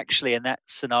 So actually, in that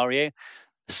scenario,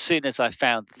 as soon as I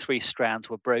found the 3 strands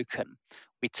were broken,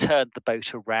 we turned the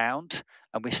boat around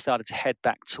and we started to head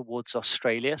back towards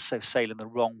Australia, so sailing the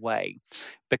wrong way,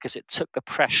 because it took the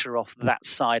pressure off that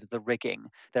side of the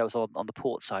rigging that was on the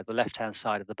port side, the left-hand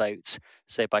side of the boat.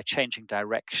 So by changing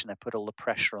direction, I put all the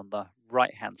pressure on the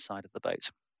right-hand side of the boat.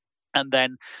 And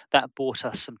then that bought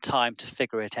us some time to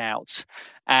figure it out.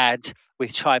 And we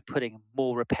tried putting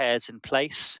more repairs in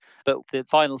place. But the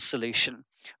final solution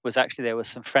was actually there were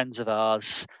some friends of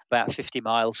ours about 50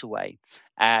 miles away,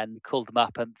 and we called them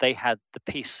up and they had the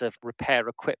piece of repair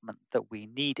equipment that we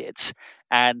needed.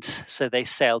 And so they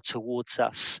sailed towards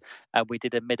us and we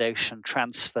did a mid-ocean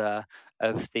transfer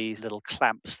of these little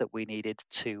clamps that we needed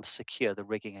to secure the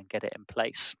rigging and get it in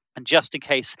place. And just in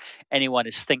case anyone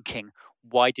is thinking,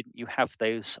 why didn't you have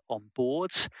those on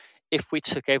board? If we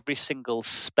took every single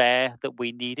spare that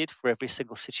we needed for every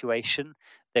single situation,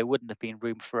 there wouldn't have been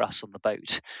room for us on the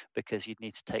boat because you'd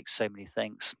need to take so many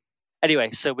things.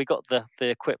 Anyway, so we got the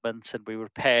equipment and we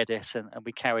repaired it and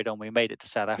we carried on. We made it to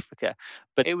South Africa.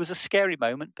 But it was a scary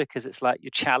moment because it's like you're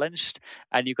challenged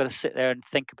and you've got to sit there and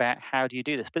think about how do you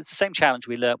do this. But it's the same challenge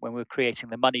we learned when we were creating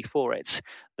the money for it,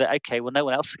 that, okay, well, no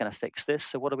one else is going to fix this.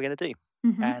 So what are we going to do?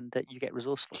 Mm-hmm. And you get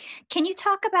resourceful. Can you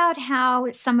talk about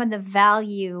how some of the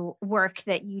value work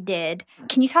that you did,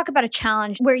 can you talk about a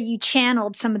challenge where you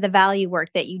channeled some of the value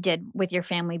work that you did with your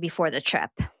family before the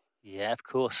trip? Yeah, of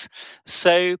course.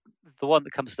 So the one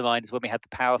that comes to mind is when we had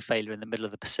the power failure in the middle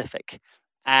of the Pacific.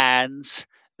 And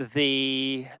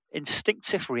the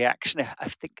instinctive reaction, I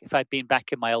think if I'd been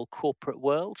back in my old corporate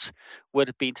world, would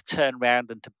have been to turn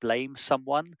around and to blame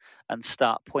someone and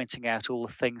start pointing out all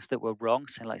the things that were wrong,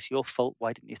 saying like, it's your fault,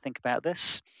 why didn't you think about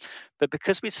this? But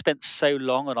because we'd spent so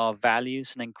long on our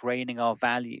values and ingraining our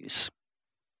values,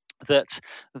 that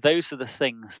those are the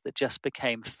things that just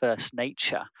became first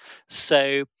nature.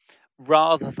 So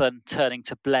rather than turning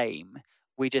to blame,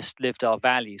 we just lived our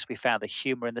values. We found the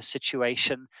humor in the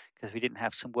situation because we didn't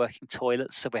have some working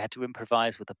toilets, so we had to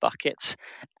improvise with a bucket.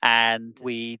 And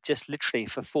we just literally,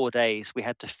 for 4 days, we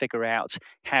had to figure out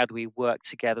how do we work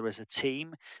together as a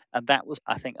team. And that was,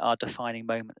 I think, our defining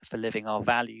moment for living our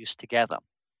values together.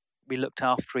 We looked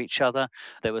after each other.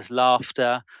 There was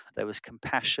laughter, there was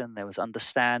compassion, there was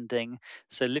understanding.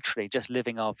 So literally just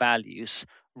living our values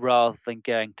rather than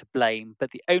going to blame.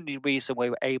 But the only reason we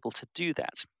were able to do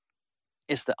that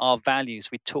is that our values,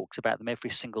 we talked about them every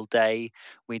single day.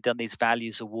 We'd done these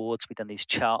values awards, we'd done these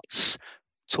charts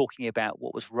talking about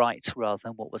what was right rather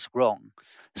than what was wrong.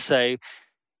 So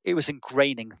it was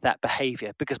ingraining that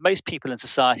behavior, because most people in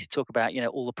society talk about,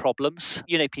 all the problems.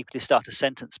 People who start a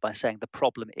sentence by saying the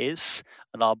problem is,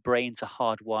 and our brains are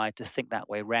hardwired to think that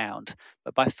way round.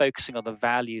 But by focusing on the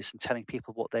values and telling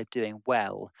people what they're doing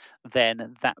well,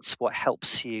 then that's what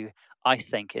helps you, I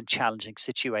think, in challenging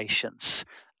situations.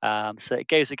 So it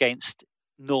goes against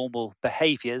normal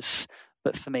behaviors,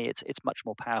 but for me, it's much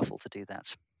more powerful to do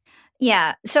that.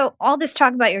 Yeah. So all this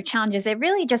talk about your challenges, it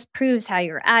really just proves how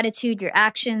your attitude, your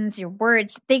actions, your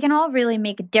words, they can all really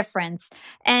make a difference.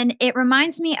 And it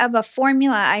reminds me of a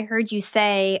formula I heard you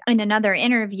say in another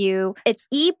interview. It's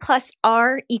E plus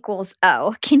R equals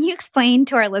O. Can you explain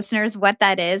to our listeners what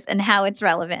that is and how it's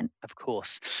relevant? Of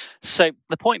course. So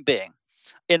the point being,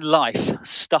 in life,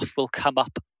 stuff will come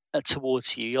up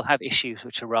towards you. You'll have issues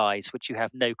which arise, which you have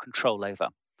no control over.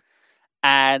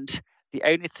 And the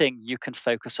only thing you can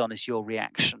focus on is your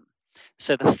reaction.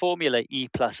 So the formula E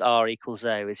plus R equals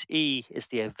O is E is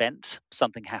the event,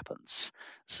 something happens.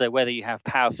 So whether you have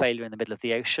power failure in the middle of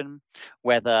the ocean,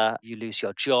 whether you lose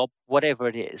your job, whatever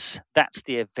it is, that's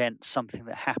the event, something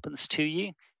that happens to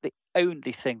you. The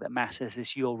only thing that matters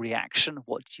is your reaction.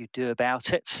 What do you do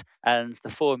about it? And the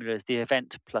formula is the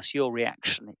event plus your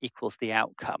reaction equals the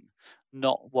outcome.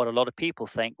 Not what a lot of people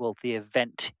think, well, the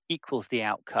event equals the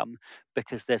outcome,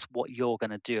 because there's what you're going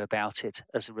to do about it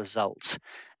as a result.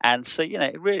 And so,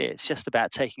 it's just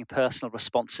about taking personal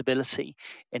responsibility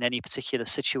in any particular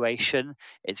situation.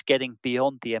 It's getting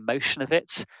beyond the emotion of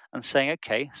it and saying,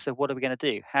 okay, so what are we going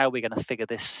to do? How are we going to figure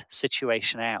this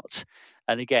situation out?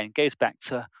 And again, it goes back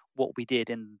to what we did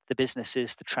in the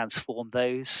businesses to transform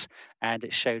those, and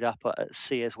it showed up at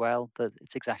sea as well, that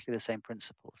it's exactly the same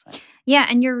principle. So. Yeah,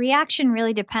 and your reaction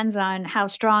really depends on how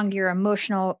strong your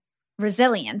emotional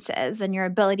resilience is and your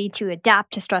ability to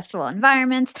adapt to stressful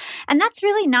environments. And that's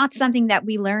really not something that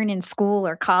we learn in school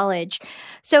or college.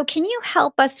 So can you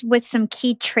help us with some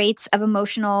key traits of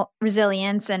emotional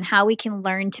resilience and how we can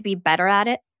learn to be better at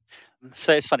it?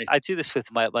 So it's funny. I do this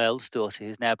with my eldest daughter,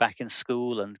 who's now back in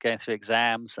school and going through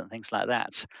exams and things like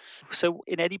that. So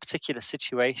in any particular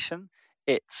situation,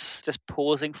 it's just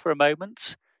pausing for a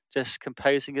moment, just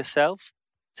composing yourself,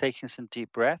 taking some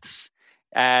deep breaths,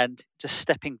 and just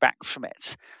stepping back from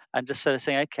it and just sort of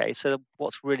saying, okay, so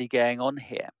what's really going on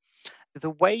here?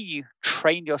 The way you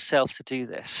train yourself to do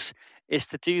this is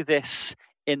to do this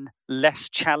in less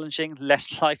challenging,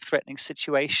 less life-threatening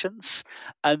situations.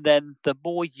 And then the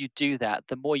more you do that,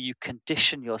 the more you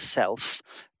condition yourself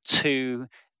to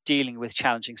dealing with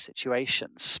challenging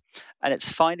situations. And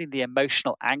it's finding the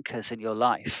emotional anchors in your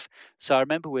life. So I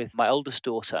remember with my oldest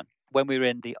daughter, when we were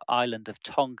in the island of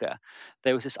Tonga,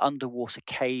 there was this underwater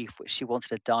cave which she wanted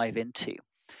to dive into.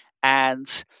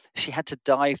 And she had to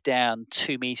dive down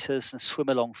 2 meters and swim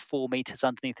along 4 meters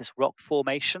underneath this rock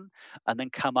formation and then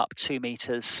come up 2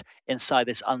 meters inside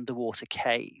this underwater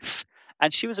cave.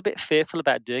 And she was a bit fearful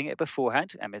about doing it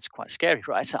beforehand. I mean, it's quite scary,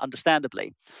 right?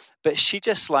 Understandably. But she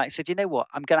just said, you know what?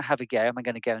 I'm going to have a go. I'm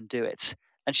going to go and do it.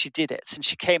 And she did it. And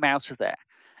she came out of there.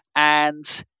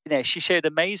 And, she showed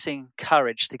amazing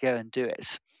courage to go and do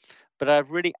it. But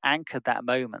I've really anchored that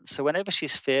moment. So whenever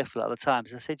she's fearful at other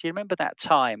times, I say, do you remember that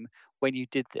time when you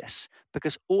did this?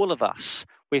 Because all of us,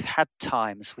 we've had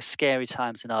times with scary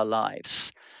times in our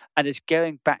lives. And it's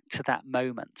going back to that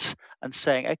moment and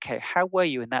saying, okay, how were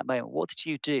you in that moment? What did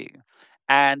you do?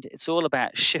 And it's all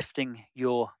about shifting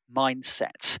your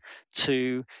mindset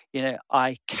to,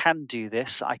 I can do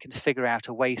this. I can figure out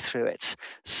a way through it.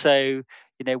 So,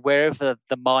 wherever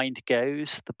the mind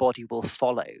goes, the body will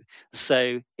follow.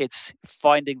 So it's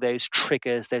finding those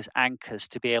triggers, those anchors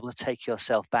to be able to take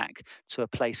yourself back to a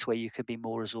place where you can be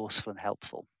more resourceful and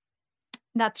helpful.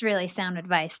 That's really sound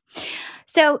advice.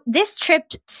 So this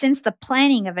trip, since the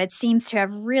planning of it, seems to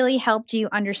have really helped you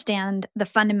understand the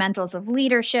fundamentals of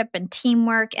leadership and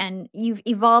teamwork, and you've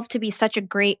evolved to be such a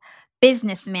great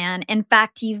businessman. In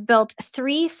fact, you've built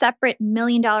 3 separate $1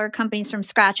 million companies from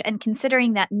scratch, and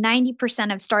considering that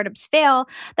 90% of startups fail,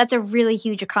 that's a really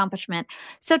huge accomplishment.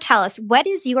 So tell us, what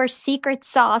is your secret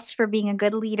sauce for being a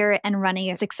good leader and running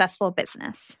a successful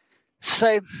business?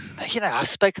 So, I've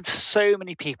spoken to so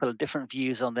many people and different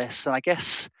views on this, and I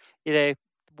guess,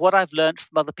 what I've learned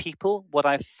from other people, what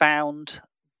I've found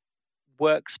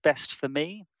works best for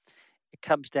me, it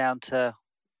comes down to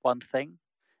one thing,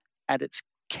 and it's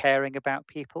caring about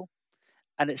people.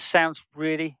 And it sounds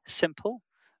really simple,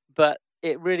 but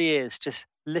it really is just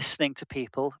listening to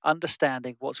people,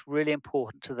 understanding what's really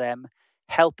important to them,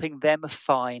 helping them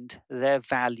find their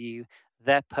value,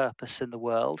 their purpose in the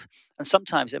world. And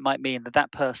sometimes it might mean that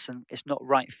that person is not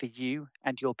right for you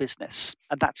and your business.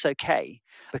 And that's okay,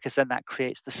 because then that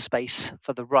creates the space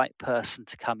for the right person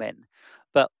to come in.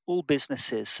 But all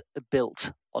businesses are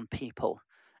built on people.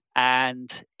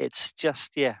 And it's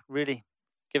just, really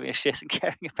giving a shit and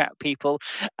caring about people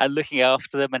and looking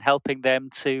after them and helping them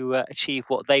to achieve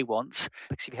what they want.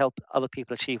 Because if you help other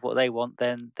people achieve what they want,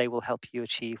 then they will help you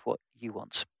achieve what you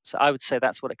want. So I would say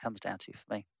that's what it comes down to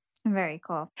for me. Very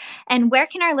cool. And where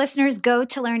can our listeners go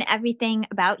to learn everything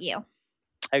about you?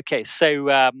 Okay,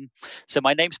 so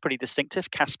my name's pretty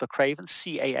distinctive, Caspar Craven,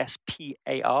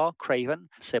 Caspar, Craven.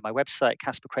 So my website,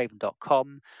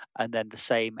 CasparCraven.com, and then the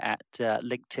same at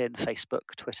LinkedIn,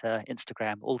 Facebook, Twitter,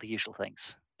 Instagram, all the usual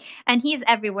things. And he's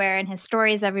everywhere, and his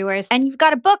story is everywhere. And you've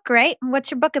got a book, right?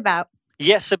 What's your book about?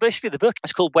 Yes, so basically the book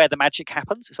is called Where the Magic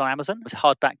Happens. It's on Amazon. It's a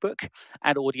hardback book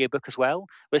and audiobook as well.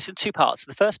 But it's in two parts.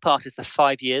 The first part is the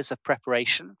 5 years of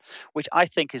preparation, which I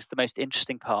think is the most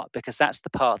interesting part because that's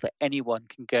the part that anyone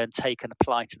can go and take and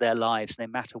apply to their lives no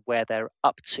matter where they're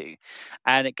up to.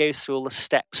 And it goes through all the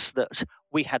steps that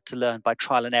we had to learn by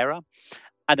trial and error.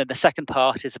 And then the second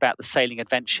part is about the sailing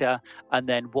adventure and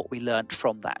then what we learned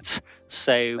from that.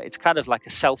 So it's kind of like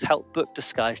a self-help book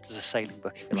disguised as a sailing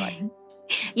book, if you like.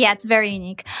 Yeah, it's very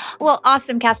unique. Well,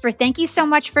 awesome, Caspar. Thank you so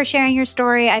much for sharing your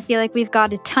story. I feel like we've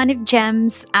got a ton of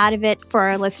gems out of it for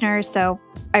our listeners. So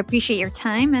I appreciate your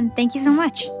time and thank you so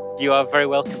much. You are very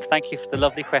welcome. Thank you for the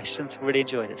lovely questions. Really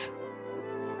enjoyed it.